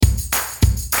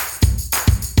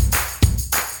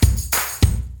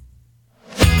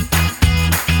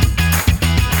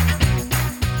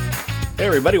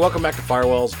everybody, welcome back to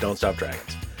Firewalls Don't Stop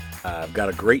Dragons. I've got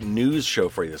a great news show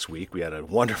for you this week. We had a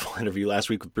wonderful interview last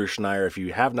week with Bruce Schneier. If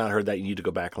you have not heard that, you need to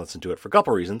go back and listen to it for a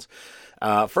couple reasons.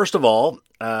 First of all,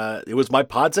 it was my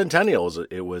Pod Centennial.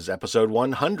 It was episode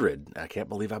 100. I can't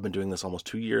believe I've been doing this almost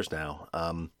 2 years now.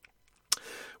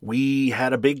 We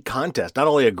had a big contest, not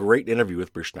only a great interview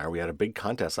with Bruce Schneier, we had a big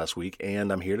contest last week,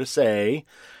 and I'm here to say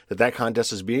that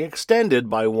contest is being extended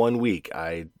by 1 week.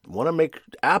 I want to make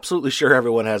absolutely sure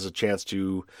everyone has a chance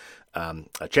to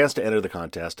enter the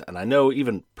contest. And I know,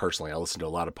 even personally, I listen to a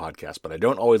lot of podcasts, but I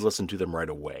don't always listen to them right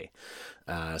away.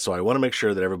 So I want to make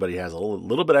sure that everybody has a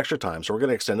little bit extra time. So we're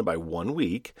going to extend it by 1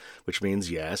 week, which means,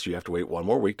 yes, you have to wait one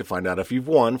more week to find out if you've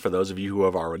won. For those of you who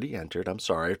have already entered, I'm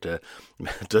sorry to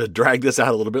drag this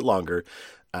out a little bit longer.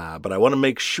 But I want to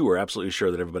make sure, absolutely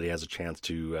sure, that everybody has a chance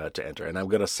to enter. And I'm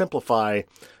going to simplify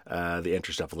the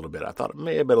entry stuff a little bit. I thought it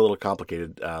may have been a little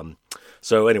complicated.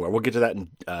 So anyway, we'll get to that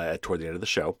toward the end of the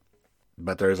show.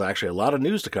 But there's actually a lot of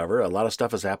news to cover. A lot of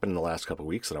stuff has happened in the last couple of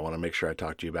weeks that I want to make sure I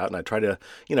talk to you about. And I try to,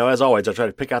 as always, I try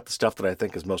to pick out the stuff that I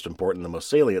think is most important, the most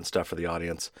salient stuff for the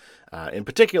audience. In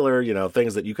particular,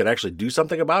 things that you can actually do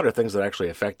something about or things that actually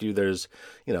affect you. There's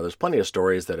plenty of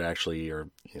stories that actually are,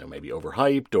 maybe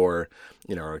overhyped or,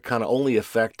 kind of only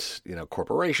affect,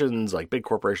 corporations, like big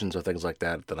corporations or things like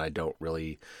that I don't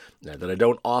really, that I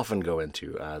don't often go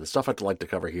into. The stuff I'd like to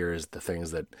cover here is the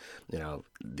things that,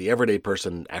 the everyday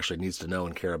person actually needs to know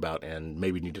and care about and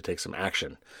maybe need to take some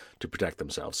action to protect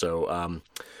themselves. So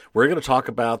we're going to talk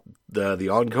about the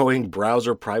ongoing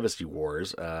browser privacy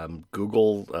wars.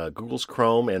 Google's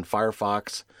Chrome and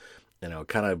Firefox,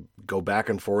 kind of go back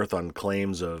and forth on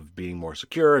claims of being more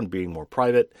secure and being more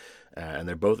private. And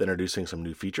they're both introducing some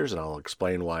new features, and I'll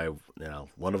explain why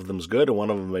one of them's good and one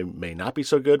of them may not be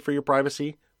so good for your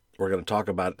privacy. We're going to talk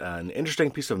about an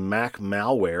interesting piece of Mac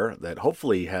malware that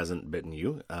hopefully hasn't bitten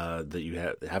you, that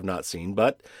you have not seen,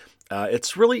 but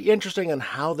it's really interesting on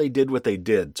how they did what they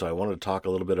did. So I wanted to talk a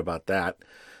little bit about that.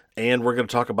 And we're going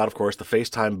to talk about, of course, the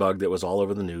FaceTime bug that was all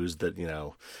over the news that,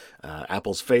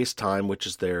 Apple's FaceTime, which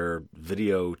is their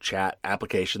video chat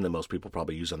application that most people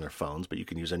probably use on their phones, but you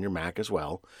can use on your Mac as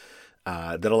well.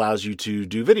 That allows you to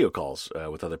do video calls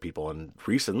with other people, and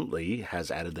recently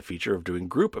has added the feature of doing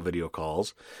group video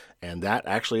calls, and that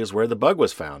actually is where the bug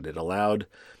was found. It allowed,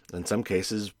 in some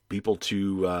cases, people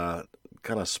to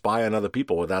kind of spy on other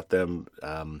people without them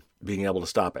being able to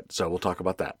stop it. So we'll talk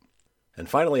about that. And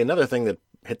finally, another thing that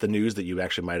hit the news that you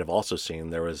actually might have also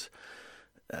seen, there was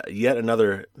yet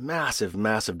another massive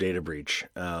data breach,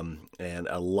 and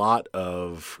a lot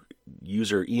of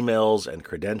user emails and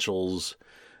credentials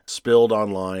spilled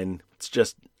online. It's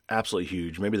just absolutely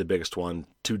huge, maybe the biggest one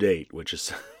to date, which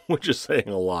is saying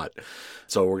a lot.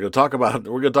 So we're going to talk about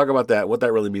that, what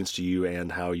that really means to you,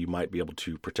 and how you might be able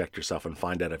to protect yourself and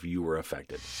find out if you were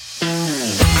affected. All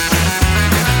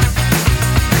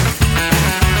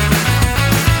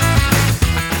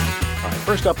right,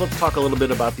 first up, let's talk a little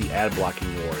bit about the ad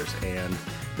blocking wars, and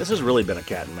this has really been a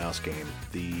cat and mouse game.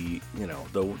 The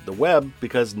web,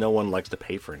 because no one likes to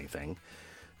pay for anything,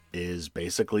 is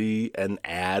basically an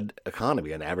ad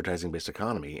economy, an advertising-based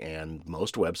economy, and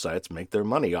most websites make their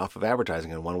money off of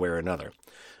advertising in one way or another.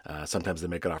 Sometimes they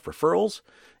make it off referrals.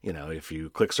 If you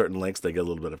click certain links, they get a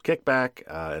little bit of kickback.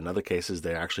 In other cases,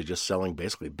 they're actually just selling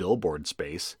basically billboard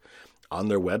space on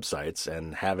their websites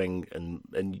and having,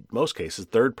 in most cases,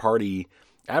 third-party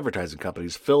advertising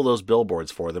companies fill those billboards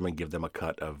for them and give them a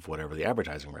cut of whatever the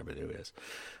advertising revenue is.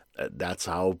 That's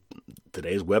how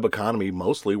today's web economy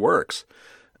mostly works.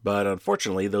 But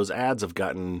unfortunately, those ads have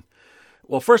gotten,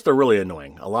 well, first, they're really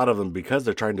annoying. A lot of them, because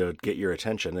they're trying to get your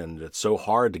attention, and it's so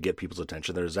hard to get people's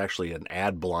attention, there's actually an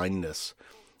ad blindness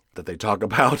that they talk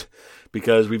about,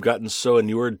 because we've gotten so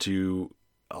inured to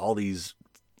all these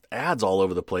ads all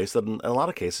over the place that in a lot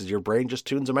of cases, your brain just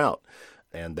tunes them out.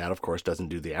 And that, of course, doesn't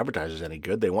do the advertisers any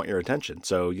good. They want your attention.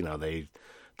 So, they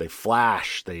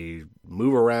flash, they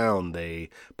move around, they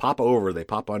pop over, they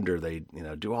pop under, they,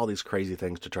 do all these crazy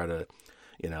things to try to,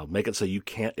 make it so you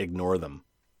can't ignore them.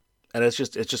 And it's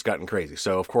just gotten crazy.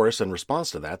 So, of course, in response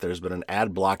to that, there's been an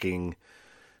ad blocking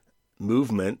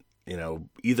movement,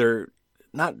 either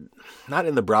not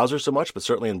in the browser so much, but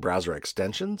certainly in browser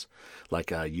extensions like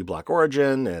uBlock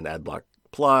Origin and AdBlock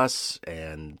Plus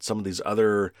and some of these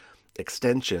other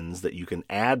extensions that you can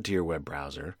add to your web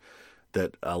browser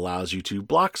that allows you to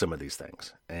block some of these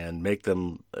things and make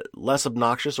them less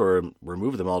obnoxious or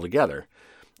remove them altogether.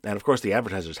 And of course, the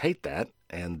advertisers hate that.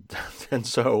 And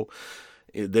so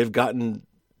they've gotten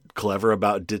clever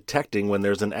about detecting when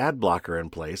there's an ad blocker in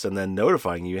place and then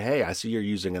notifying you, hey, I see you're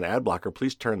using an ad blocker.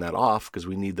 Please turn that off because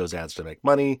we need those ads to make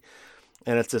money.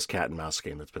 And it's this cat and mouse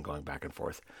game that's been going back and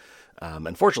forth.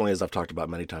 Unfortunately, as I've talked about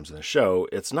many times in the show,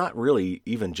 it's not really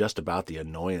even just about the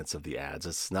annoyance of the ads.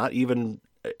 It's not even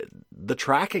the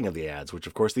tracking of the ads, which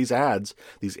of course these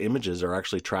images are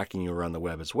actually tracking you around the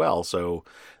web as well. So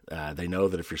they know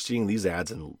that if you're seeing these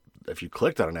ads, and if you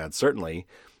clicked on an ad, certainly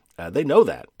they know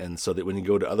that. And so that when you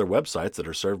go to other websites that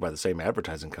are served by the same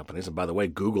advertising companies, and by the way,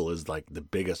 Google is like the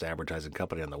biggest advertising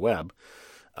company on the web,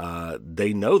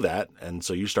 they know that. And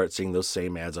so you start seeing those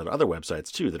same ads on other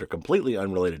websites too that are completely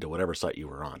unrelated to whatever site you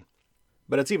were on.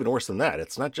 But it's even worse than that.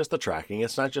 It's not just the tracking.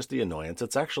 It's not just the annoyance.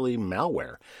 It's actually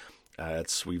malware.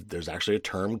 There's actually a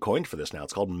term coined for this now.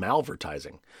 It's called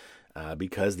malvertising,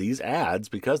 because these ads,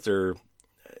 because they're,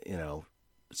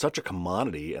 such a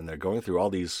commodity, and they're going through all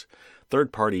these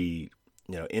third-party,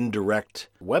 indirect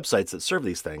websites that serve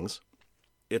these things.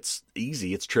 It's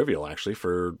easy, it's trivial actually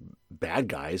for bad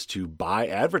guys to buy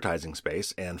advertising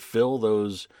space and fill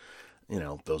those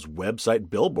website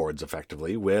billboards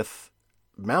effectively with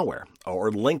malware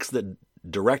or links that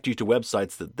direct you to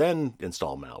websites that then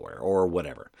install malware or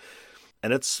whatever.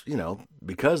 And it's,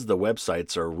 because the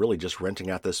websites are really just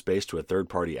renting out this space to a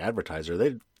third-party advertiser,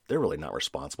 they're really not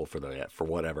responsible for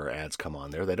whatever ads come on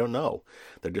there. They don't know.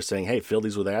 They're just saying, hey, fill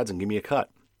these with ads and give me a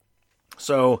cut.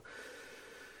 So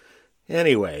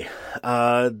anyway,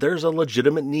 there's a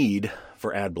legitimate need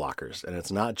for ad blockers. And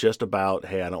it's not just about,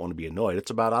 hey, I don't want to be annoyed. It's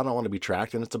about, I don't want to be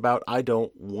tracked. And it's about, I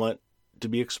don't want to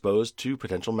be exposed to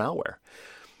potential malware.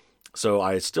 So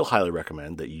I still highly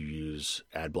recommend that you use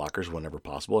ad blockers whenever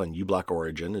possible, and uBlock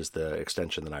Origin is the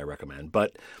extension that I recommend.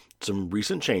 But some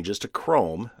recent changes to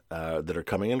Chrome that are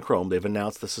coming in Chrome, they've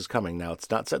announced this is coming. Now, it's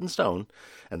not set in stone,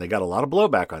 and they got a lot of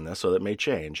blowback on this, so that may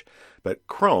change. But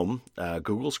Chrome,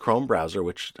 Google's Chrome browser,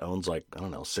 which owns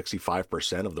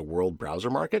 65% of the world browser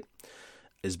market,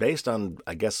 is based on,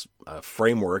 I guess, a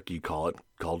framework, you call it,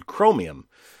 called Chromium,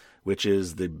 which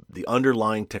is the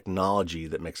underlying technology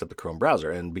that makes up the Chrome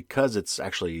browser. And because it's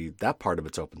actually that part of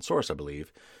it's open source, I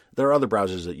believe, there are other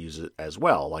browsers that use it as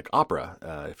well, like Opera.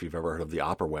 If you've ever heard of the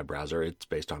Opera web browser, it's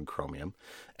based on Chromium.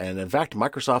 And in fact,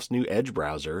 Microsoft's new Edge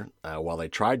browser, while they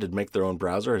tried to make their own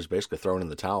browser, has basically thrown in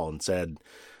the towel and said,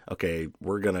 okay,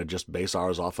 we're going to just base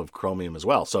ours off of Chromium as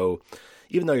well. So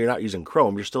even though you're not using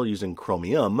Chrome, you're still using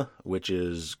Chromium, which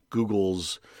is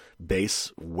Google's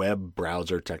base web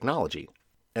browser technology.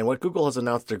 And what Google has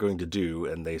announced they're going to do,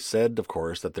 and they said, of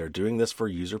course, that they're doing this for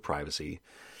user privacy,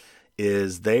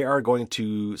 is they are going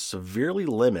to severely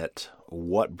limit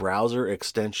what browser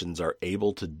extensions are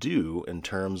able to do in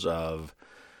terms of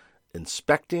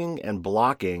inspecting and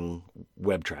blocking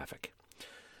web traffic.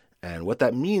 And what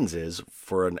that means is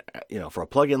for a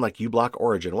plugin like uBlock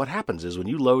Origin, what happens is when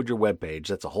you load your web page,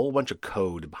 that's a whole bunch of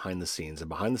code behind the scenes. And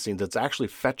behind the scenes, it's actually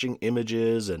fetching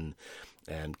images and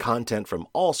content from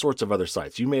all sorts of other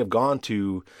sites. You may have gone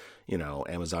to,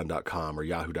 Amazon.com or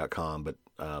Yahoo.com, but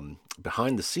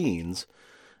behind the scenes,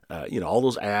 all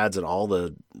those ads and all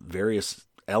the various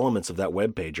elements of that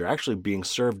web page are actually being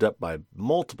served up by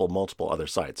multiple other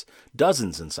sites,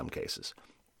 dozens in some cases.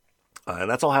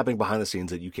 And that's all happening behind the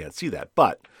scenes that you can't see that.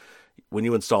 But when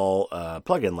you install a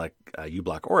plugin like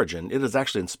uBlock Origin, it is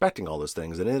actually inspecting all those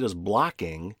things, and it is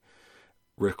blocking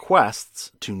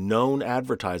requests to known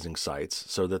advertising sites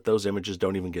so that those images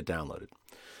don't even get downloaded.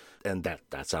 And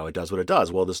that's how it does what it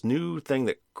does. Well, this new thing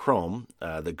that Chrome,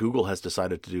 that Google has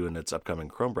decided to do in its upcoming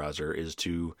Chrome browser is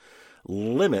to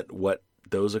limit what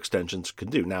those extensions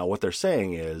can do. Now, what they're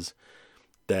saying is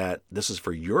that this is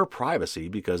for your privacy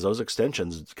because those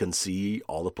extensions can see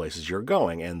all the places you're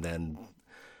going. And then,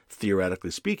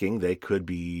 theoretically speaking, they could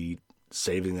be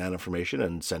saving that information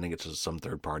and sending it to some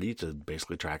third party to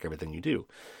basically track everything you do,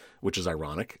 which is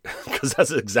ironic because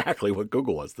that's exactly what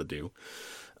Google wants to do.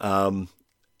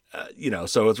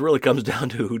 So it really comes down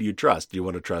to who do you trust? Do you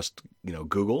want to trust,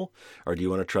 Google, or do you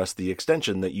want to trust the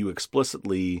extension that you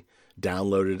explicitly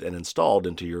downloaded and installed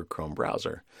into your Chrome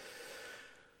browser?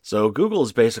 So Google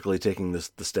is basically taking the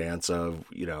stance of,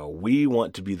 we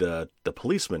want to be the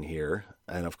policeman here.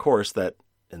 And of course that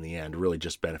in the end really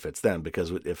just benefits them,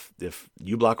 because if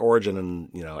uBlock Origin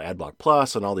and, AdBlock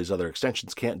Plus and all these other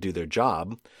extensions can't do their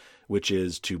job, which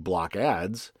is to block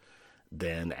ads,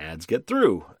 then ads get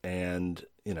through and,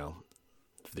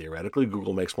 theoretically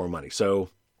Google makes more money. So,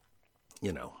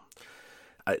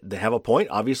 they have a point.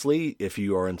 Obviously, if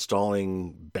you are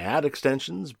installing bad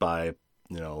extensions by,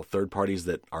 third parties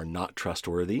that are not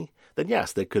trustworthy, then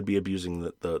yes, they could be abusing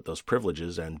those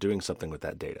privileges and doing something with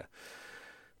that data.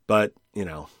 But,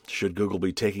 should Google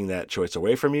be taking that choice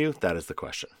away from you? That is the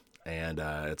question. And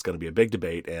it's going to be a big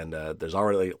debate, and there's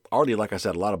already, like I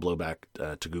said, a lot of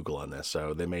blowback to Google on this.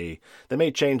 So they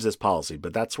may change this policy,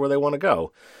 but that's where they want to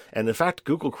go. And in fact,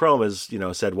 Google Chrome has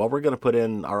said, well, we're going to put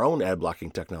in our own ad blocking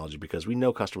technology because we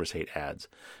know customers hate ads,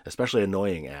 especially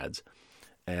annoying ads.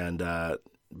 And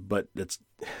but it's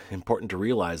important to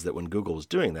realize that when Google was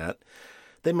doing that,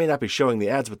 they may not be showing the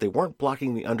ads, but they weren't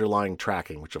blocking the underlying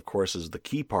tracking, which of course is the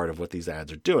key part of what these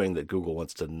ads are doing that Google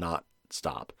wants to not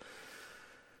stop.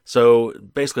 So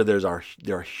basically, there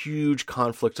are huge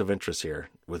conflicts of interest here,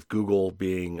 with Google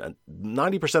being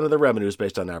 90% of their revenue is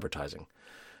based on advertising.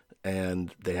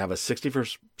 And they have a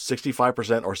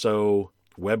 65% or so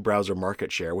web browser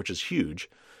market share, which is huge,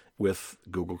 with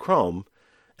Google Chrome.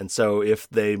 And so if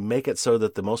they make it so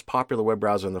that the most popular web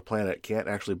browser on the planet can't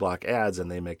actually block ads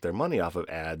and they make their money off of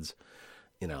ads,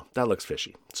 that looks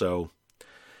fishy. So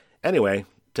anyway,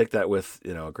 take that with,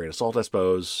 a grain of salt, I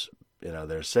suppose.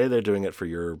 They say they're doing it for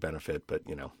your benefit, but,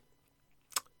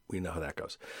 we know how that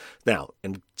goes. Now,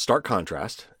 in stark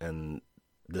contrast, and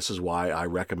this is why I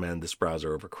recommend this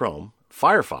browser over Chrome,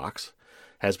 Firefox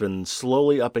has been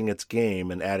slowly upping its game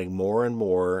and adding more and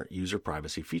more user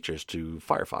privacy features to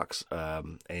Firefox.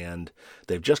 And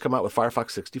they've just come out with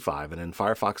Firefox 65. And in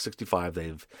Firefox 65,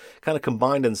 they've kind of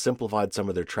combined and simplified some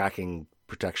of their tracking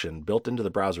protection built into the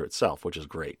browser itself, which is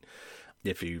great.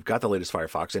 If you've got the latest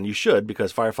Firefox, and you should,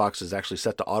 because Firefox is actually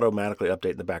set to automatically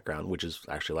update in the background, which is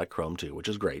actually like Chrome too, which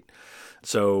is great.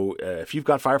 So if you've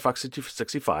got Firefox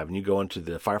 65 and you go into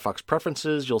the Firefox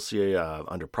preferences, you'll see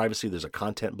under privacy, there's a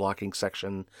content blocking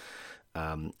section.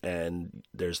 And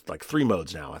there's like 3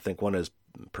 modes now. I think one is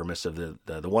permissive.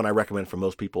 The one I recommend for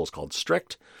most people is called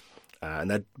strict. And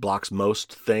that blocks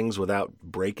most things without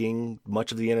breaking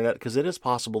much of the internet, because it is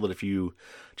possible that if you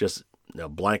just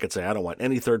blanket say, I don't want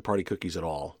any third-party cookies at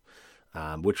all,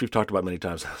 which we've talked about many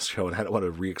times on the show, and I don't want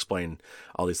to re-explain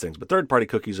all these things. But third-party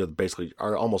cookies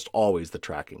are almost always the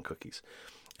tracking cookies.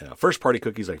 First-party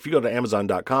cookies, like if you go to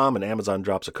Amazon.com and Amazon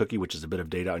drops a cookie, which is a bit of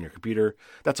data on your computer,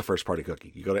 that's a first-party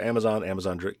cookie. You go to Amazon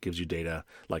gives you data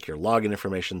like your login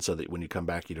information so that when you come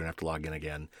back, you don't have to log in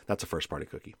again. That's a first-party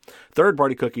cookie.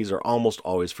 Third-party cookies are almost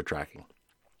always for tracking.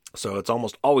 So it's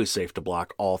almost always safe to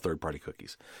block all third-party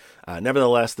cookies.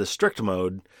 Nevertheless, the strict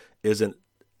mode isn't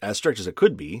as strict as it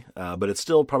could be, but it's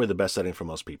still probably the best setting for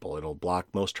most people. It'll block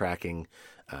most tracking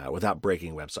without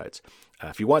breaking websites.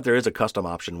 If you want, there is a custom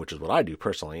option, which is what I do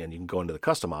personally, and you can go into the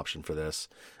custom option for this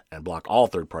and block all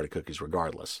third-party cookies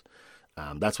regardless.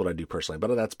 That's what I do personally,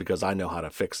 but that's because I know how to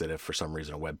fix it if for some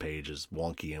reason a web page is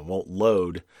wonky and won't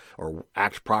load or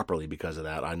act properly because of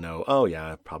that. I know,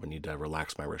 I probably need to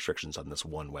relax my restrictions on this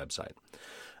one website.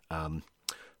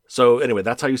 So anyway,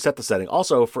 that's how you set the setting.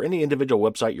 Also, for any individual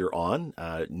website you're on,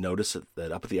 notice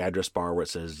that up at the address bar where it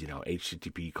says,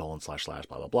 http://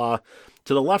 blah, blah, blah.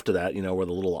 To the left of that, where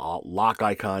the little lock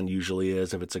icon usually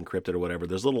is, if it's encrypted or whatever,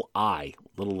 there's a little eye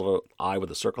with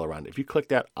a circle around it. If you click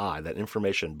that eye, that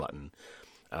information button,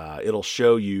 it'll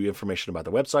show you information about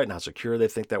the website and how secure they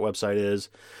think that website is.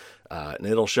 And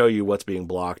it'll show you what's being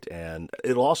blocked, and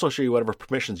it'll also show you whatever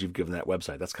permissions you've given that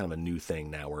website. That's kind of a new thing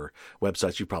now, where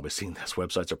websites, you've probably seen this,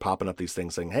 websites are popping up these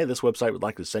things saying, hey, this website would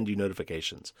like to send you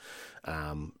notifications,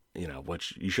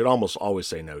 which you should almost always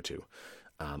say no to,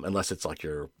 unless it's like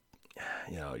your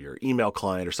email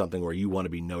client or something where you want to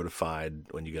be notified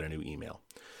when you get a new email.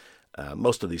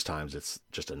 Most of these times it's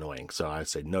just annoying, so I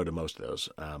say no to most of those.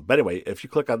 But anyway, if you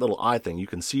click that little eye thing, you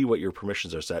can see what your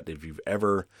permissions are set. If you've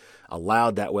ever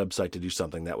allowed that website to do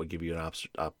something, that would give you an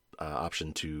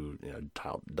option to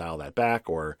dial that back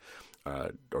or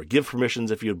give permissions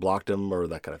if you had blocked them or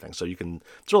that kind of thing. So it's a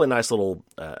really nice little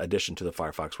addition to the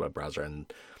Firefox web browser,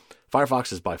 and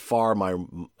Firefox is by far my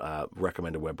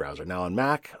recommended web browser. Now on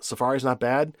Mac, Safari's not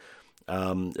bad.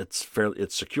 It's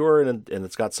secure and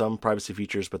it's got some privacy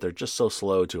features, but they're just so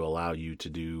slow to allow you to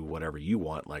do whatever you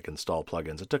want, like install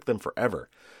plugins. It took them forever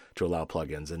to allow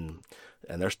plugins, and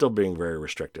they're still being very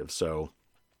restrictive. So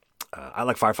I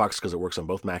like Firefox because it works on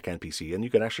both Mac and PC, and you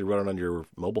can actually run it on your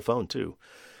mobile phone too.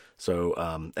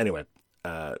 So anyway,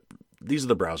 these are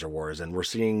the browser wars, and we're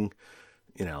seeing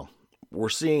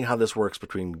how this works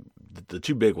between the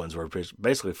two big ones, where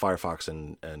basically Firefox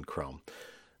and Chrome.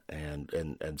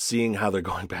 And seeing how they're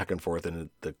going back and forth, and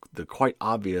the quite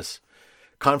obvious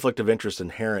conflict of interest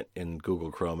inherent in Google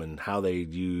Chrome, and how they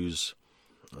use,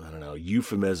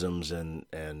 euphemisms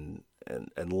and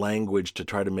language to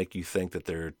try to make you think that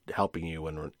they're helping you,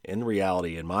 when in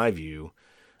reality, in my view,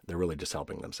 they're really just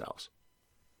helping themselves.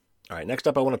 All right, next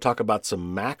up, I want to talk about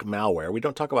some Mac malware. We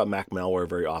don't talk about Mac malware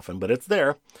very often, but it's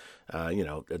there.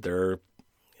 They're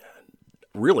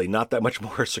really not that much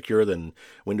more secure than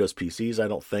Windows PCs, I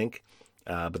don't think.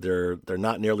 but they're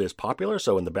not nearly as popular.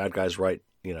 So when the bad guys write,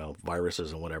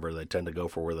 viruses and whatever, they tend to go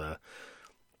for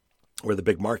where the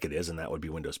big market is, and that would be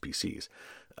Windows PCs.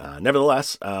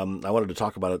 Nevertheless, I wanted to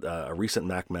talk about a recent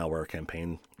Mac malware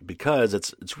campaign because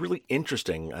it's really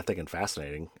interesting, I think, and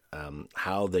fascinating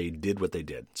how they did what they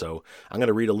did. So I'm going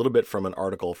to read a little bit from an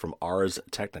article from Ars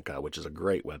Technica, which is a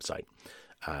great website.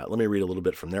 Let me read a little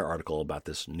bit from their article about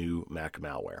this new Mac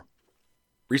malware.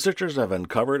 Researchers have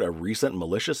uncovered a recent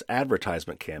malicious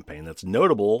advertisement campaign that's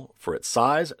notable for its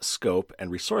size, scope, and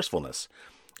resourcefulness.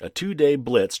 A 2-day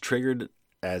blitz triggered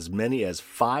as many as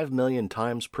 5 million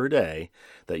times per day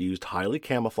that used highly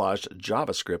camouflaged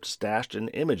JavaScript stashed in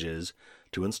images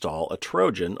to install a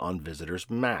Trojan on visitors'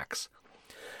 Macs.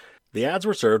 The ads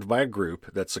were served by a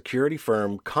group that security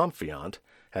firm Confiant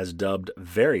has dubbed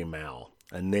VeryMal,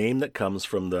 a name that comes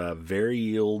from the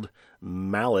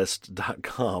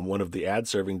veryieldmalist.com, one of the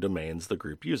ad-serving domains the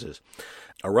group uses.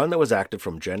 A run that was active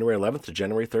from January 11th to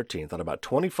January 13th on about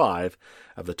 25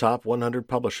 of the top 100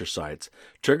 publisher sites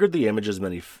triggered the image as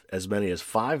many as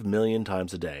 5 million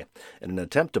times a day in an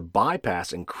attempt to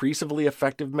bypass increasingly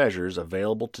effective measures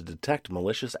available to detect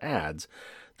malicious ads.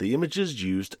 The images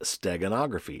used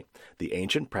steganography, the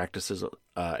ancient practice of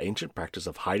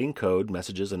hiding code,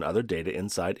 messages, and other data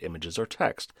inside images or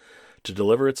text, to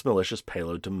deliver its malicious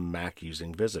payload to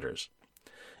Mac-using visitors.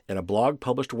 In a blog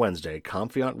published Wednesday,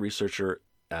 Confiant researcher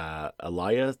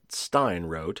Elia Stein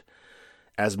wrote,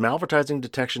 "As malvertising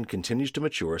detection continues to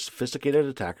mature, sophisticated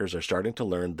attackers are starting to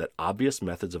learn that obvious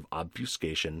methods of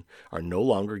obfuscation are no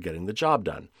longer getting the job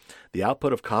done. The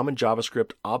output of common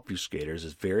JavaScript obfuscators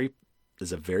is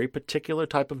a very particular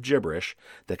type of gibberish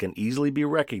that can easily be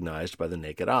recognized by the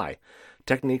naked eye.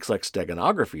 Techniques like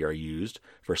steganography are used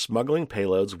for smuggling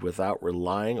payloads without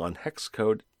relying on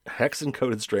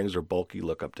hex-encoded strings or bulky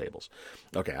lookup tables."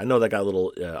 Okay, I know that got a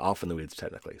little off in the weeds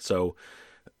technically. So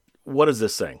what is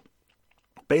this saying?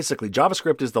 Basically,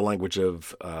 JavaScript is the language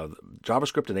of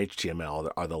JavaScript and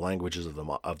HTML are the languages of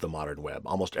the modern web.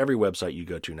 Almost every website you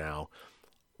go to now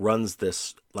runs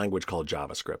this language called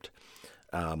JavaScript.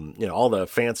 All the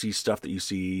fancy stuff that you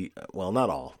see, well, not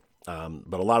all,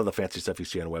 but a lot of the fancy stuff you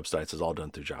see on websites is all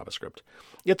done through JavaScript.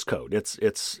 It's code.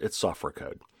 It's software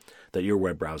code that your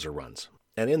web browser runs.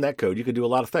 And in that code, you can do a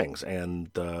lot of things. And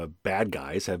the bad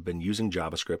guys have been using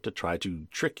JavaScript to try to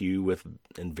trick you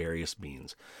in various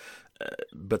means.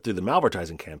 But through the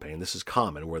malvertising campaign, this is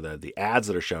common, where the ads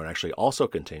that are shown actually also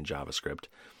contain JavaScript.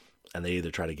 And they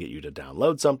either try to get you to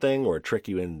download something or trick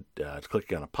you into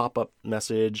clicking on a pop-up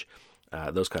message,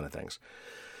 those kind of things.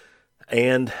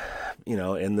 And,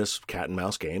 in this cat and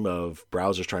mouse game of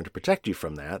browsers trying to protect you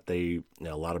from that, a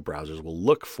lot of browsers will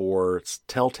look for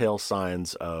telltale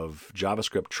signs of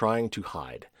JavaScript trying to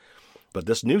hide. But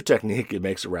this new technique, it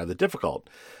makes it rather difficult.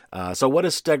 So what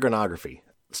is steganography?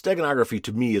 Steganography,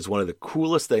 to me, is one of the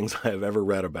coolest things I've ever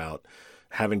read about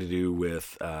having to do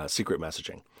with secret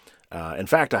messaging. In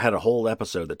fact, I had a whole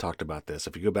episode that talked about this.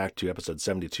 If you go back to episode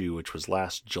 72, which was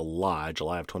last July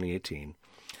of 2018,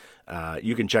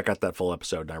 you can check out that full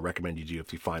episode, and I recommend you do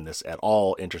if you find this at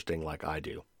all interesting like I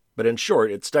do. But in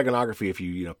short, it's steganography. If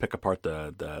you pick apart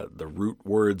the root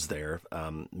words there,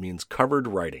 means covered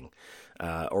writing,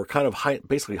 or kind of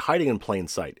basically hiding in plain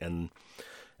sight. And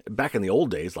back in the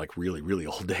old days, like really, really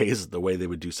old days, the way they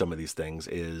would do some of these things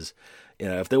is,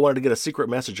 if they wanted to get a secret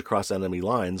message across enemy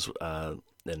lines,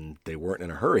 and they weren't in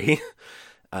a hurry,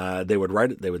 they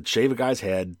would shave a guy's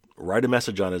head, write a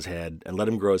message on his head, and let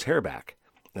him grow his hair back.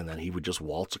 And then he would just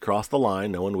waltz across the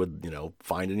line. No one would,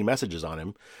 find any messages on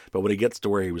him. But when he gets to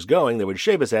where he was going, they would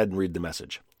shave his head and read the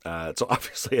message. So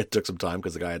obviously it took some time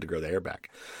because the guy had to grow the hair back.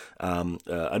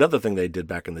 Another thing they did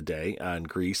back in the day in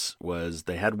Greece was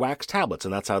they had wax tablets,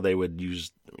 and that's how they would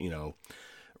use,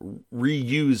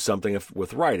 reuse something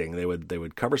with writing. They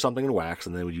would cover something in wax,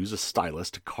 and they would use a stylus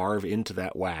to carve into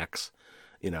that wax,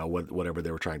 whatever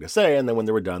they were trying to say. And then when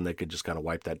they were done, they could just kind of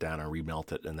wipe that down and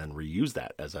remelt it and then reuse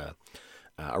that as a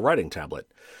writing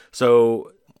tablet.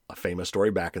 So a famous story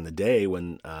back in the day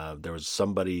when there was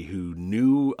somebody who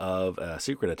knew of a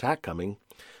secret attack coming,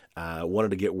 wanted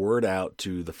to get word out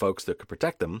to the folks that could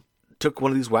protect them, took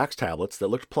one of these wax tablets that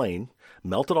looked plain,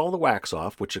 melted all the wax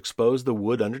off, which exposed the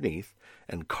wood underneath,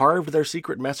 and carved their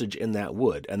secret message in that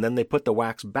wood. And then they put the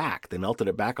wax back. They melted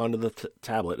it back onto the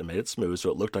tablet and made it smooth so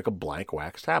it looked like a blank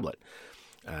wax tablet.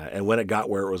 And when it got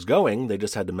where it was going, they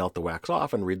just had to melt the wax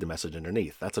off and read the message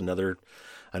underneath. That's another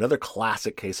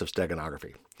classic case of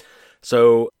steganography.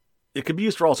 So it could be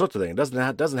used for all sorts of things.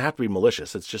 It doesn't have to be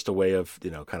malicious. It's just a way of,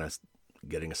 kind of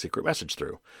getting a secret message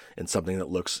through in something that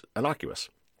looks innocuous.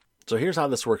 So here's how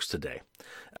this works today.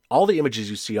 All the images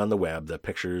you see on the web, the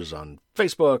pictures on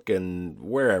Facebook and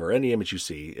wherever, any image you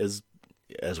see is,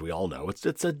 as we all know,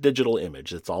 it's a digital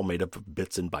image. It's all made up of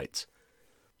bits and bytes.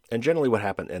 And generally what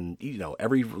happened, and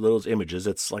every of those images,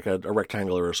 it's like a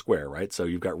rectangle or a square, right? So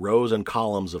you've got rows and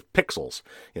columns of pixels.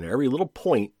 Every little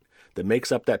point that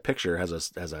makes up that picture has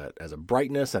a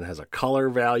brightness and has a color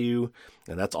value,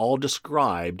 and that's all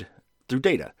described through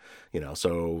data.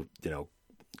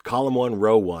 Column 1,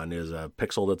 row 1 is a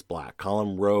pixel that's black.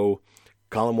 Column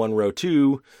 1, row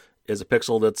 2 is a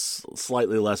pixel that's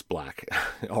slightly less black,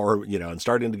 or and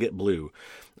starting to get blue.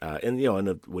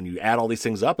 When you add all these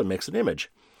things up, it makes an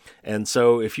image. And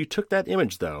so if you took that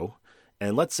image, though,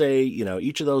 and let's say,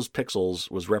 each of those pixels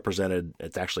was represented,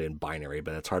 it's actually in binary,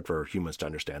 but it's hard for humans to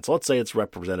understand. So let's say it's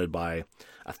represented by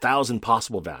 1,000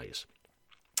 possible values.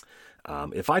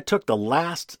 If I took the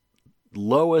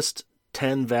lowest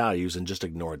 10 values and just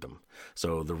ignored them,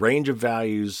 so the range of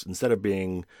values, instead of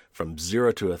being from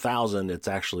 0 to 1,000, it's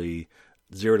actually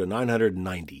 0 to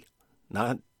 990.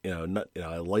 I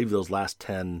leave those last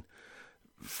 10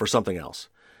 for something else.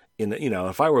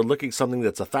 If I were looking at something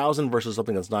that's 1,000 versus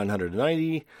something that's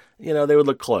 990, they would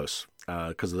look close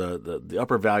because the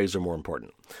upper values are more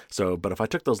important. So, but if I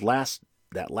took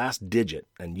that last digit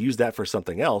and used that for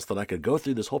something else, then I could go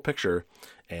through this whole picture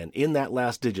and in that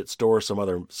last digit store some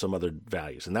other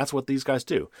values. And that's what these guys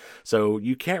do. So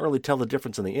you can't really tell the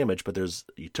difference in the image, but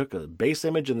you took a base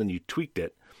image and then you tweaked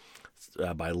it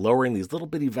by lowering these little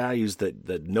bitty values that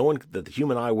the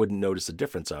human eye wouldn't notice the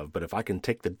difference of. But if I can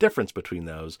take the difference between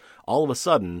those, all of a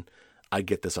sudden I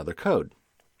get this other code.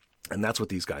 And that's what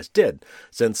these guys did.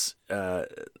 Since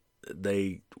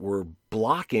they were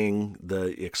blocking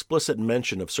the explicit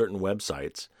mention of certain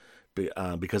websites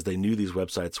because they knew these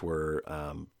websites were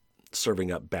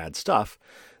serving up bad stuff,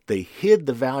 they hid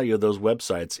the value of those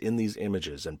websites in these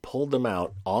images and pulled them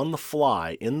out on the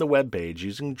fly in the web page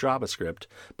using JavaScript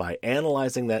by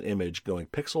analyzing that image, going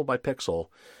pixel by pixel,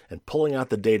 and pulling out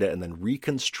the data and then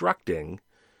reconstructing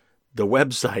the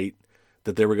website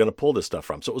that they were going to pull this stuff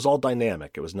from. So it was all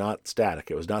dynamic. It was not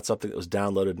static. It was not something that was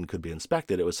downloaded and could be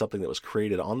inspected. It was something that was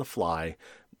created on the fly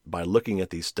by looking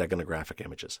at these steganographic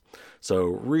images. So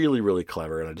really, really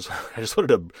clever. And I just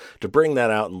wanted to bring that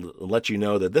out and let you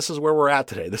know that this is where we're at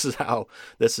today. This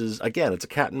is again, it's a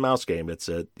cat and mouse game. It's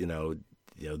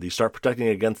you start protecting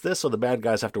against this, so the bad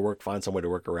guys have to find some way to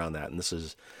work around that. And this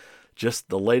is just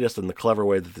the latest and the clever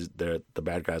way that the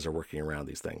bad guys are working around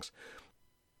these things.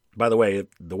 By the way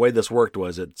this worked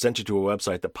was it sent you to a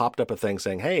website that popped up a thing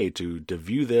saying, hey, to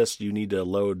view this, you need to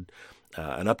load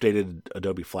an updated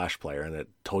Adobe Flash Player. And it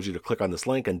told you to click on this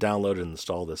link and download and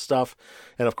install this stuff.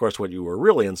 And of course, what you were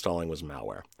really installing was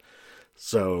malware.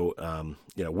 So,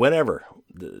 whenever,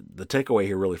 the takeaway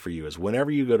here really for you is whenever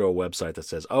you go to a website that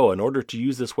says, in order to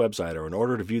use this website or in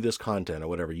order to view this content or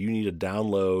whatever, you need to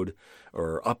download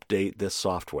or update this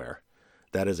software,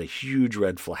 that is a huge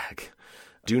red flag.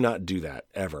 Do not do that,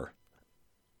 ever.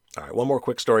 All right, one more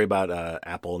quick story about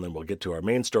Apple, and then we'll get to our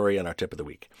main story and our tip of the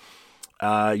week.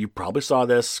 You probably saw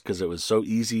this because it was so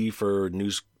easy for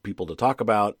news people to talk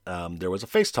about. There was a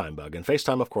FaceTime bug, and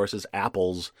FaceTime, of course, is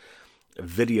Apple's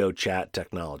video chat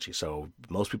technology. So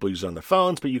most people use it on their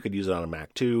phones, but you could use it on a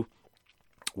Mac too,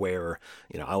 where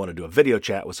I want to do a video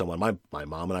chat with someone. My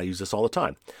mom and I use this all the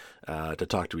time to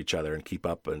talk to each other and keep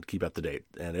up to date,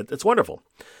 and it's wonderful.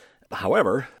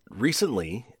 However,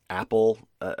 recently, Apple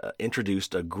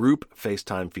introduced a group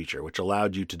FaceTime feature, which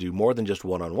allowed you to do more than just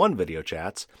one-on-one video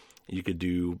chats. You could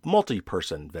do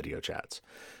multi-person video chats.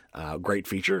 Great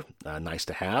feature, nice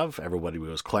to have. Everybody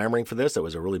was clamoring for this. It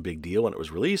was a really big deal when it was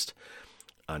released.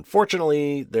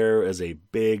 Unfortunately, there is a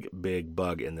big, big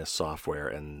bug in this software,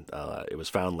 and it was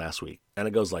found last week. And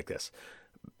it goes like this.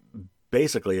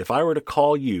 Basically, if I were to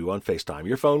call you on FaceTime,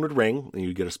 your phone would ring, and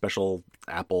you'd get a special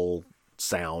Apple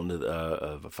sound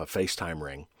of a FaceTime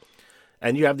ring,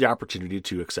 and you have the opportunity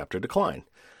to accept or decline.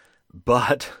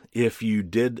 But if you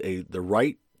did the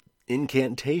right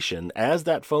incantation as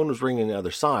that phone was ringing on the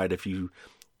other side, if you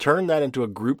turned that into a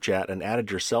group chat and added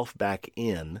yourself back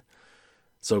in,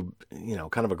 so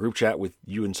kind of a group chat with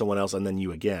you and someone else and then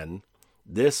you again,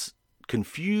 this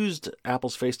confused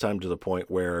Apple's FaceTime to the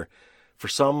point where, for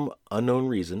some unknown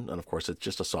reason, and of course it's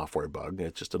just a software bug,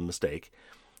 it's just a mistake,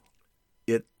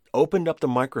 it opened up the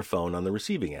microphone on the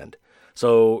receiving end.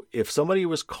 So if somebody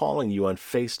was calling you on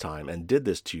FaceTime and did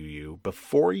this to you,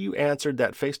 before you answered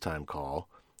that FaceTime call,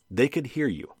 they could hear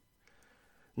you.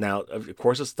 Now, of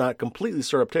course, it's not completely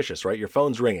surreptitious, right? Your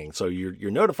phone's ringing, so you're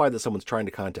notified that someone's trying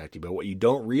to contact you. But what you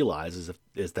don't realize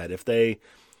is that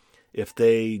if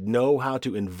they know how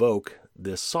to invoke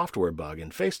this software bug in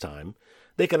FaceTime,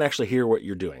 they can actually hear what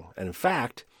you're doing. And in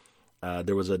fact,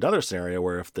 there was another scenario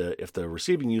where if the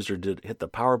receiving user did hit the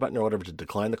power button or whatever to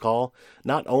decline the call,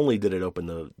 not only did it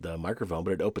open the microphone,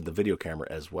 but it opened the video camera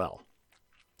as well.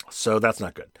 So that's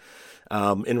not good.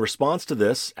 In response to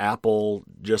this, Apple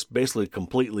just basically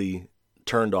completely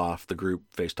turned off the group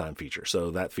FaceTime feature. So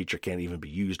that feature can't even be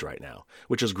used right now,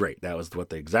 which is great. That was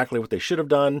exactly what they should have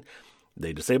done.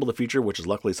 They disabled the feature, which is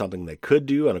luckily something they could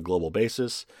do on a global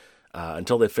basis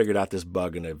until they figured out this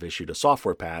bug and have issued a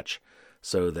software patch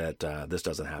so that this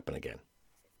doesn't happen again.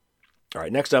 All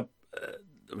right, next up,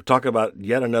 we're talking about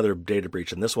yet another data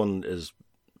breach, and this one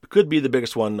could be the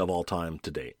biggest one of all time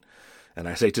to date. And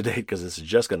I say to date because this is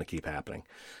just going to keep happening.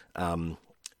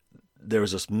 There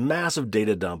was this massive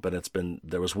data dump, and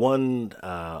there was one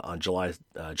on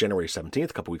January 17th,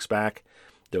 a couple weeks back,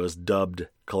 that was dubbed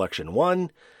Collection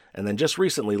 1. And then just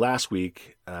recently, last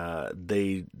week,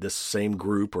 this same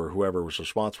group or whoever was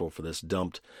responsible for this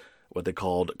dumped what they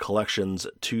called Collections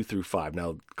 2 through 5.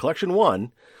 Now, Collection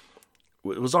 1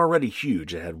 was already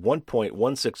huge. It had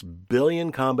 1.16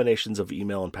 billion combinations of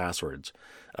email and passwords,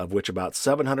 of which about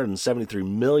 773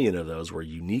 million of those were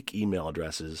unique email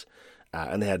addresses,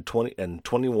 and they had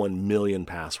 21 million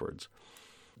passwords.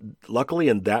 Luckily,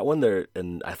 in that one,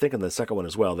 and I think in the second one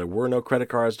as well, there were no credit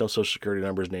cards, no social security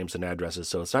numbers, names, and addresses,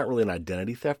 so it's not really an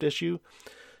identity theft issue,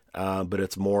 but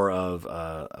it's more of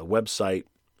a website,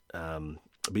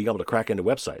 being able to crack into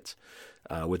websites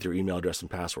with your email address and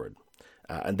password.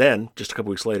 And then, just a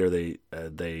couple weeks later,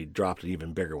 they dropped an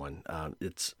even bigger one.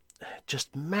 It's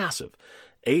just massive.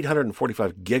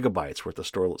 845 gigabytes worth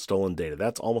of stolen data.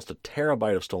 That's almost a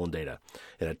terabyte of stolen data.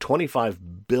 It had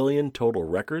 25 billion total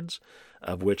records,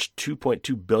 of which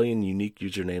 2.2 billion unique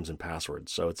usernames and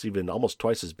passwords. So it's even almost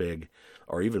twice as big,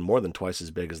 or even more than twice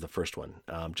as big as the first one.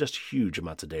 Just huge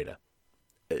amounts of data.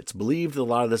 It's believed that a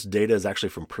lot of this data is actually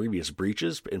from previous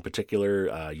breaches, in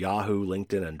particular Yahoo,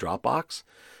 LinkedIn, and Dropbox.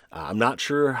 I'm not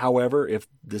sure, however, if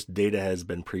this data has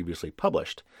been previously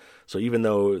published. So even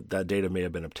though that data may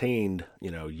have been obtained,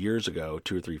 years ago,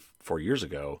 2 or 3, 4 years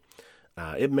ago,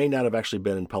 it may not have actually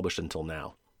been published until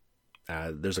now.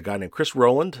 There's a guy named Chris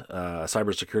Rowland, a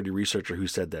cybersecurity researcher, who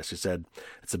said this. He said,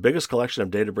 "It's the biggest collection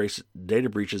of data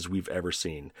breaches we've ever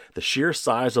seen. The sheer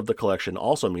size of the collection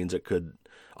also means it could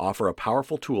offer a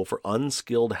powerful tool for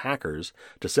unskilled hackers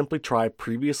to simply try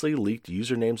previously leaked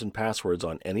usernames and passwords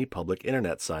on any public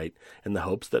internet site in the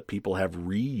hopes that people have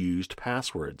reused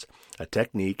passwords, a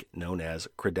technique known as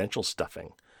credential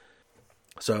stuffing."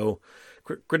 So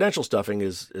credential stuffing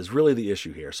is really the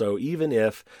issue here. So even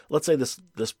if, let's say this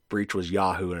breach was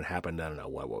Yahoo and it happened, I don't know,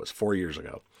 what was 4 years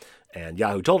ago, and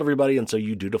Yahoo told everybody, and so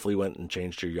you dutifully went and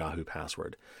changed your Yahoo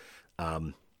password.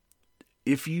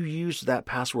 If you used that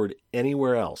password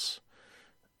anywhere else,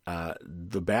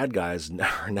 the bad guys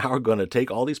now are going to take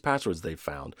all these passwords they've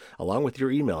found, along with your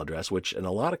email address, which in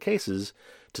a lot of cases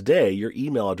today, your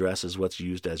email address is what's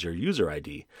used as your user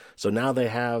ID. So now they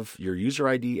have your user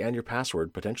ID and your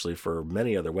password potentially for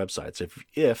many other websites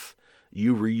if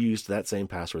you reused that same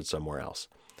password somewhere else.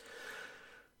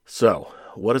 So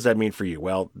what does that mean for you?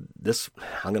 Well,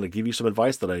 I'm going to give you some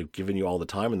advice that I've given you all the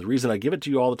time. And the reason I give it to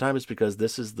you all the time is because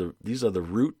these are the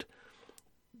root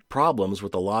problems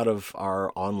with a lot of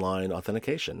our online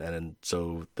authentication. And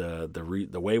so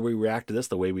the way we react to this,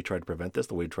 the way we try to prevent this,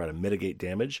 the way we try to mitigate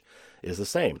damage is the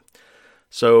same.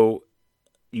 So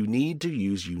you need to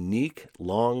use unique,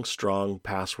 long, strong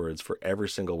passwords for every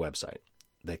single website.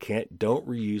 Don't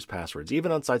reuse passwords,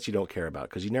 even on sites you don't care about,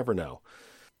 because you never know.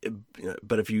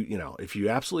 But if you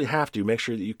absolutely have to, make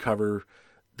sure that you cover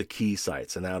the key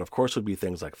sites. And that, of course, would be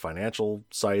things like financial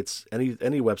sites, any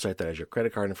website that has your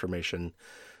credit card information,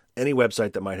 any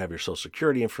website that might have your social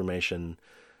security information,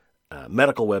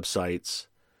 medical websites,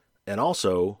 and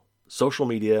also social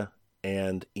media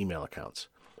and email accounts.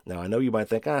 Now, I know you might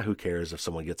think, who cares if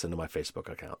someone gets into my Facebook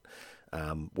account?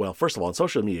 Well, first of all, on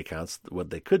social media accounts,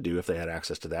 what they could do if they had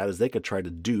access to that is they could try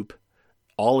to dupe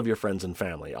all of your friends and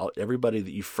family, everybody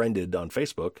that you friended on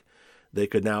Facebook. They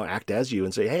could now act as you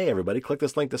and say, "Hey, everybody, click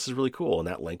this link. This is really cool." And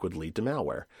that link would lead to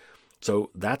malware. So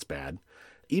that's bad.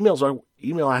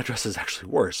 Email address is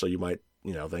actually worse. So you might,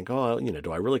 think,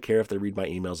 do I really care if they read my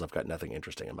emails? I've got nothing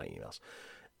interesting in my emails.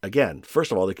 Again,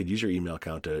 first of all, they could use your email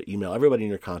account to email everybody in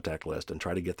your contact list and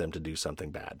try to get them to do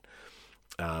something bad.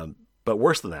 But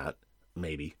worse than that,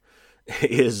 maybe,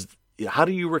 is how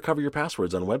do you recover your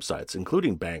passwords on websites,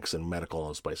 including banks and medical and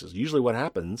those places? Usually what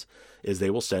happens is they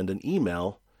will send an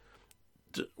email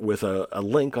with a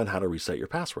link on how to reset your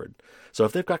password. So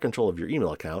if they've got control of your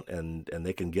email account and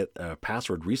they can get a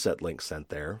password reset link sent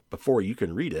there before you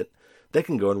can read it, they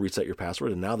can go and reset your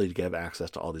password, and now they have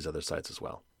access to all these other sites as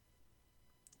well.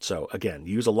 So again,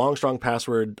 use a long, strong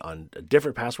password on a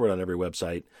different password on every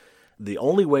website. The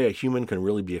only way a human can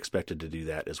really be expected to do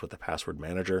that is with a password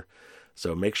manager.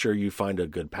 So make sure you find a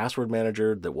good password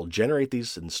manager that will generate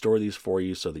these and store these for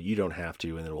you so that you don't have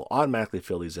to, and it will automatically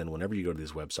fill these in whenever you go to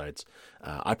these websites.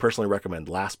 I personally recommend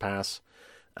LastPass.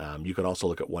 You can also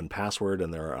look at 1Password,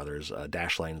 and there are others.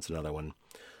 Dashlane is another one.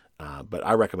 But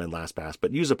I recommend LastPass.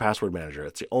 But use a password manager.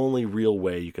 It's the only real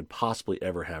way you could possibly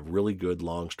ever have really good,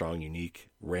 long, strong, unique,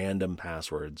 random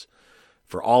passwords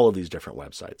for all of these different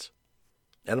websites.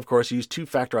 And of course, use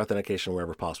two-factor authentication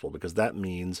wherever possible, because that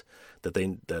means that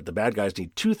the bad guys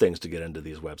need two things to get into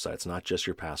these websites, not just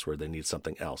your password. They need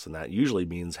something else, and that usually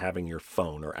means having your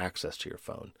phone or access to your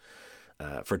phone.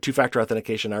 For two-factor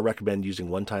authentication, I recommend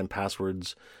using one-time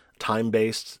passwords,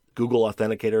 time-based. Google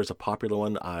Authenticator is a popular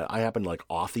one. I happen to like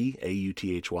Authy,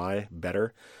 A-U-T-H-Y,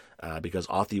 better, because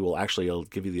Authy will actually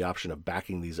give you the option of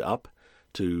backing these up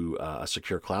to a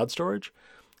secure cloud storage,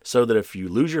 so that if you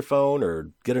lose your phone or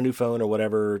get a new phone or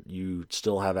whatever, you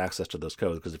still have access to those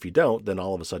codes. Because if you don't, then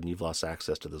all of a sudden you've lost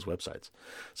access to those websites.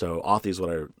 So Authy is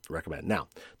what I recommend. Now,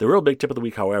 the real big tip of the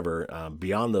week, however,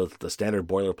 beyond the standard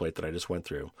boilerplate that I just went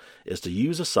through, is to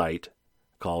use a site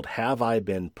called Have I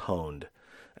Been Pwned?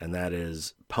 And that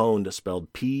is pwned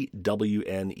spelled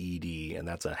P-W-N-E-D. And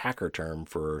that's a hacker term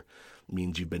for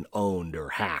means you've been owned or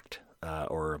hacked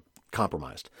or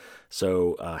compromised.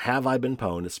 So Have I Been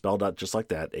Pwned? It's spelled out just like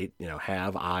that.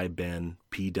 Have I Been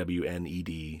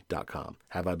Pwned.com.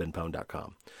 Have I Been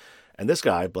Pwned.com. And this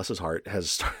guy, bless his heart,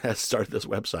 has started this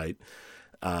website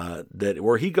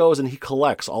where he goes and he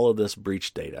collects all of this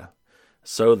breach data,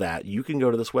 so that you can go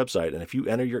to this website, and if you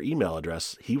enter your email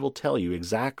address, he will tell you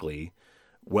exactly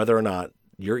whether or not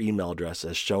your email address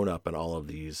has shown up in all of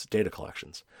these data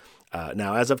collections.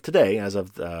 Now, as of today, as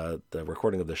of the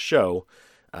recording of this show,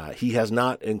 he has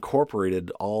not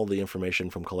incorporated all the information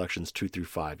from collections 2 through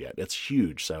 5 yet. It's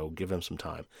huge, so give him some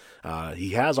time.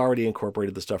 He has already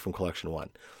incorporated the stuff from collection 1.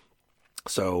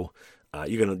 So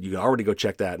you can already go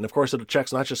check that. And of course, it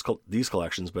checks not just these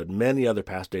collections, but many other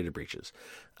past data breaches.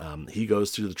 He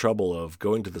goes through the trouble of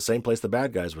going to the same place the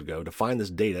bad guys would go to find this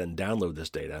data and download this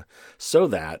data so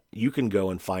that you can go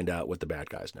and find out what the bad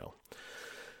guys know.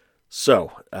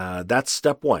 So that's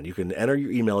step 1. You can enter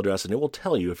your email address, and it will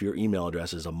tell you if your email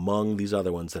address is among these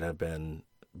other ones that have been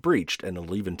breached, and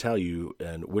it'll even tell you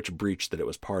which breach that it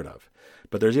was part of.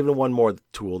 But there's even one more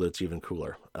tool that's even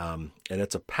cooler, and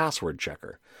it's a password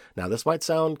checker. Now, this might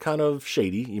sound kind of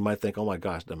shady. You might think, oh my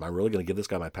gosh, am I really going to give this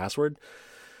guy my password?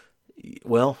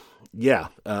 Well, yeah.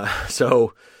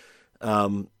 The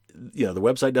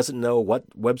website doesn't know what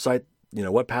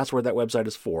password that website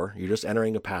is for. You're just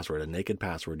entering a password, a naked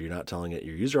password. You're not telling it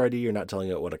your user ID. You're not telling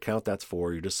it what account that's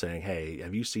for. You're just saying, hey,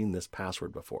 have you seen this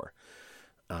password before?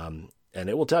 And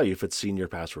it will tell you if it's seen your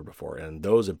password before. And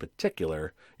those in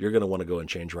particular, you're going to want to go and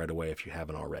change right away if you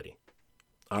haven't already.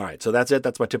 All right, so that's it.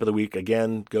 That's my tip of the week.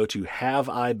 Again, go to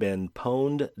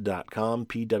haveibeenpwned.com,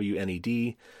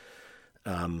 P-W-N-E-D,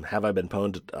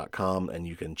 haveibeenpwned.com, and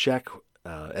you can check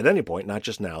at any point, not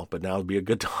just now, but now would be a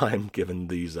good time, given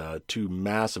these 2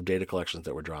 massive data collections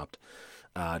that were dropped,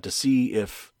 to see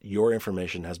if your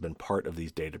information has been part of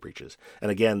these data breaches.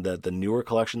 And again, the newer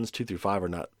collections, 2 through 5, are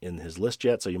not in his list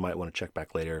yet, so you might want to check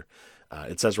back later.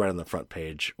 It says right on the front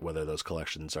page whether those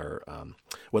collections are,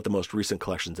 what the most recent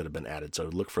collections that have been added. So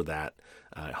look for that,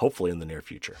 hopefully in the near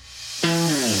future.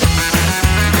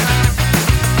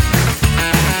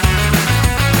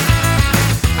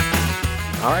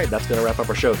 All right, that's going to wrap up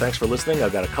our show. Thanks for listening.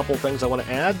 I've got a couple things I want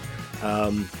to add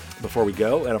before we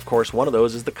go. And of course, one of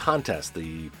those is the contest.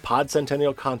 The Pod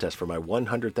Centennial contest for my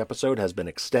 100th episode has been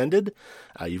extended.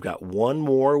 You've got one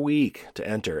more week to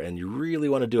enter, and you really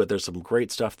want to do it. There's some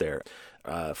great stuff there.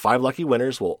 5 lucky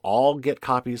winners will all get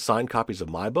signed copies of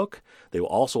my book. They will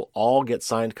also all get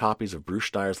signed copies of Bruce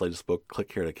Schneier's latest book,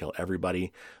 Click Here to Kill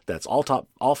Everybody. That's all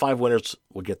 5 winners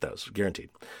will get those, guaranteed.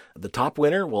 The top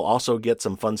winner will also get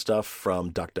some fun stuff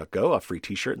from DuckDuckGo, a free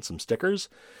t-shirt and some stickers.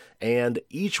 And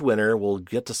each winner will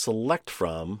get to select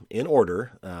from, in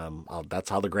order, that's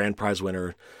how the grand prize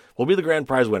winner will be the grand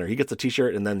prize winner. He gets a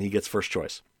t-shirt, and then he gets first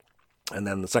choice. And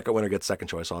then the second winner gets second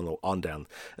choice on down.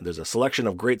 And there's a selection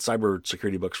of great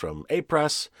cybersecurity books from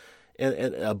A-Press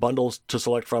and bundles to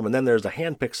select from. And then there's a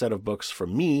hand-picked set of books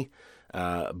from me,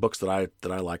 books that I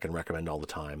like and recommend all the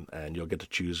time. And you'll get to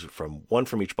choose from one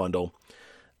from each bundle.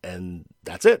 And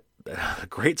that's it.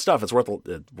 Great stuff. It's worth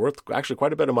actually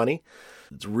quite a bit of money.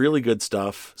 It's really good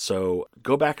stuff. So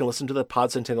go back and listen to the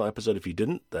Pod Centennial episode if you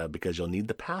didn't, because you'll need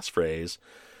the passphrase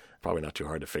Probably not too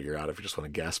hard to figure out if you just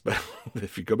want to guess, but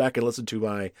if you go back and listen to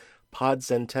my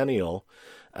Podcentennial,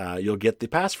 you'll get the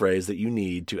passphrase that you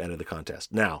need to enter the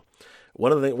contest. Now,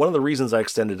 one of the reasons I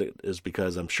extended it is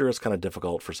because I'm sure it's kind of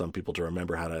difficult for some people to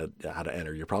remember how to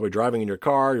enter. You're probably driving in your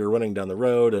car, you're running down the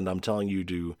road, and I'm telling you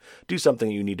to do something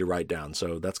you need to write down.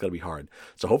 So that's got to be hard.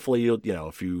 So hopefully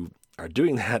if you are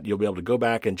doing that, you'll be able to go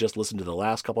back and just listen to the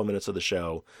last couple of minutes of the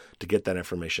show to get that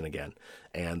information again.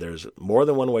 And there's more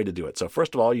than one way to do it. So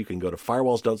first of all, you can go to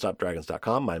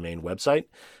firewallsdon'tstopdragons.com, my main website.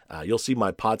 You'll see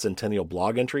my Podcentennial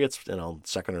blog entry. It's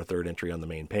second or third entry on the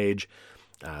main page.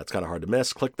 It's kind of hard to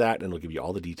miss. Click that and it'll give you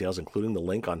all the details, including the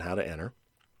link on how to enter.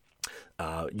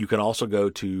 You can also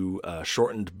go to a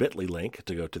shortened bit.ly link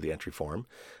to go to the entry form.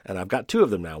 And I've got two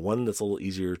of them now, one that's a little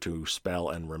easier to spell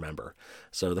and remember.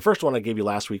 So the first one I gave you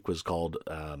last week was called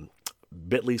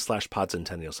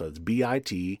bit.ly/podcentennial. So it's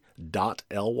bit.ly.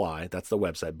 That's the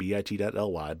website,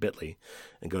 bit.ly, bit.ly.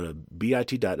 And go to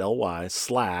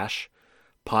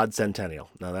bit.ly/podcentennial.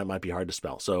 Now that might be hard to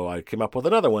spell. So I came up with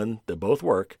another one that both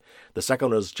work. The second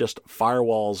one is just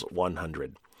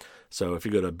firewalls100. So if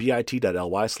you go to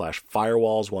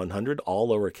bit.ly/firewalls100, all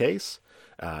lowercase,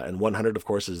 and 100, of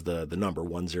course, is the number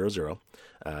 100.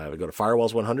 We go to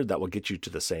firewalls100, that will get you to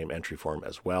the same entry form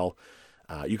as well.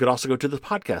 You could also go to the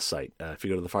podcast site. If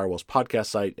you go to the Firewalls podcast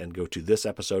site and go to this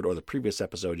episode or the previous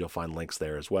episode, you'll find links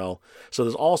there as well. So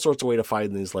there's all sorts of ways to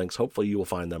find these links. Hopefully you will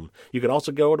find them. You can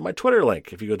also go to my Twitter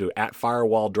link. If you go to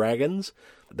 @FirewallDragons,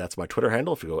 that's my Twitter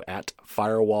handle. If you go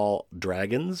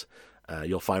 @FirewallDragons,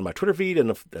 you'll find my Twitter feed,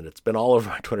 and it's been all over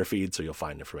my Twitter feed, so you'll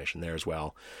find information there as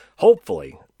well.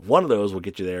 Hopefully, one of those will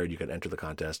get you there, and you can enter the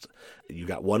contest. You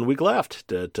got 1 week left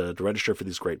to register for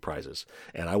these great prizes,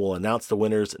 and I will announce the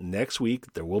winners next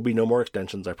week. There will be no more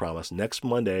extensions, I promise. Next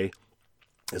Monday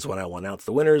is when I will announce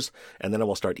the winners, and then I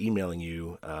will start emailing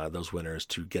you those winners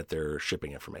to get their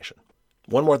shipping information.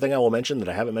 One more thing I will mention that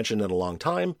I haven't mentioned in a long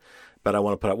time, but I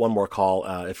want to put out one more call.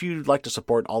 If you'd like to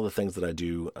support all the things that I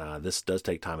do, this does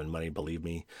take time and money, believe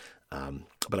me.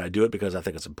 But I do it because I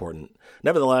think it's important.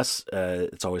 Nevertheless,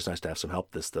 it's always nice to have some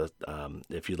help.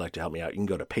 If you'd like to help me out, you can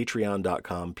go to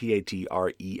patreon.com,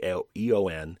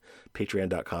 Patreon,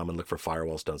 patreon.com, and look for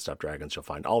Firewalls Don't Stop Dragons. You'll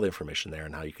find all the information there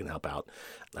and how you can help out.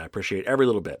 I appreciate every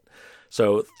little bit.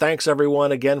 So thanks,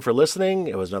 everyone, again for listening.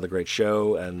 It was another great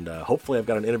show, and hopefully I've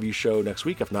got an interview show next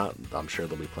week. If not, I'm sure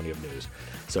there'll be plenty of news.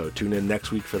 So tune in next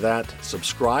week for that.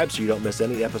 Subscribe so you don't miss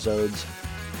any episodes,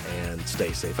 and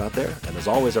stay safe out there. And as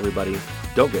always, everybody,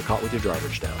 don't get caught with your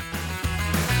garbage down.